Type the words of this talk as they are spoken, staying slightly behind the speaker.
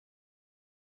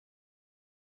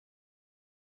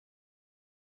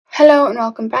Hello and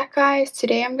welcome back, guys.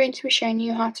 Today I'm going to be showing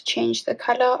you how to change the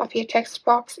color of your text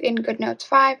box in GoodNotes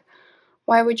 5.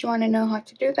 Why would you want to know how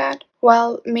to do that?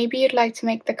 Well, maybe you'd like to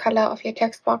make the color of your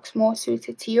text box more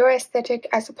suited to your aesthetic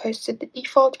as opposed to the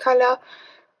default color.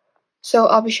 So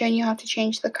I'll be showing you how to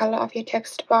change the color of your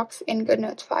text box in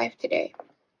GoodNotes 5 today.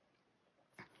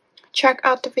 Check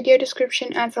out the video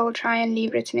description as I will try and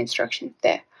leave written instructions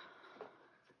there.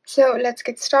 So let's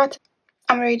get started.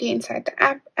 I'm already inside the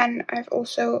app and I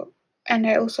also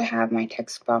have my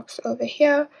text box over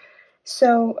here.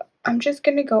 So I'm just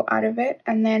going to go out of it,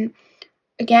 and then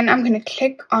again I'm going to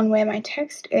click on where my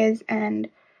text is, and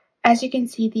as you can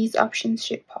see, these options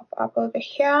should pop up over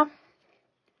here.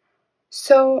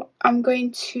 So I'm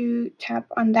going to tap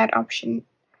on that option.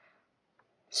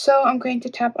 So I'm going to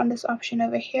tap on this option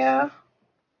over here,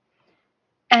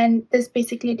 and this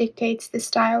basically dictates the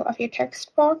style of your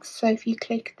text box. So if you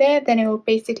click there, then it will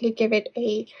basically give it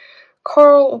a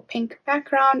coral or pink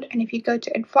background, and if you go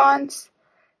to advanced,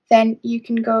 then you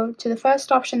can go to the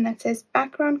first option that says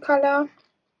background color,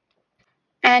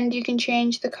 and you can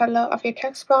change the color of your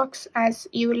text box as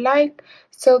you like.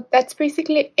 So that's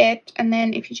basically it. And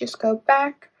then if you just go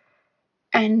back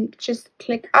and just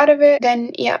click out of it,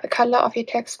 then yeah, the color of your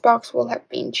text box will have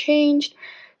been changed.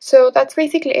 So that's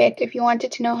basically it. If you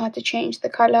wanted to know how to change the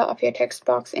color of your text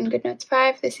box in GoodNotes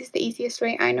 5, this is the easiest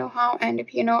way I know how. And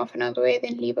if you know of another way,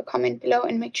 then leave a comment below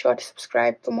and make sure to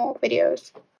subscribe for more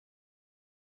videos.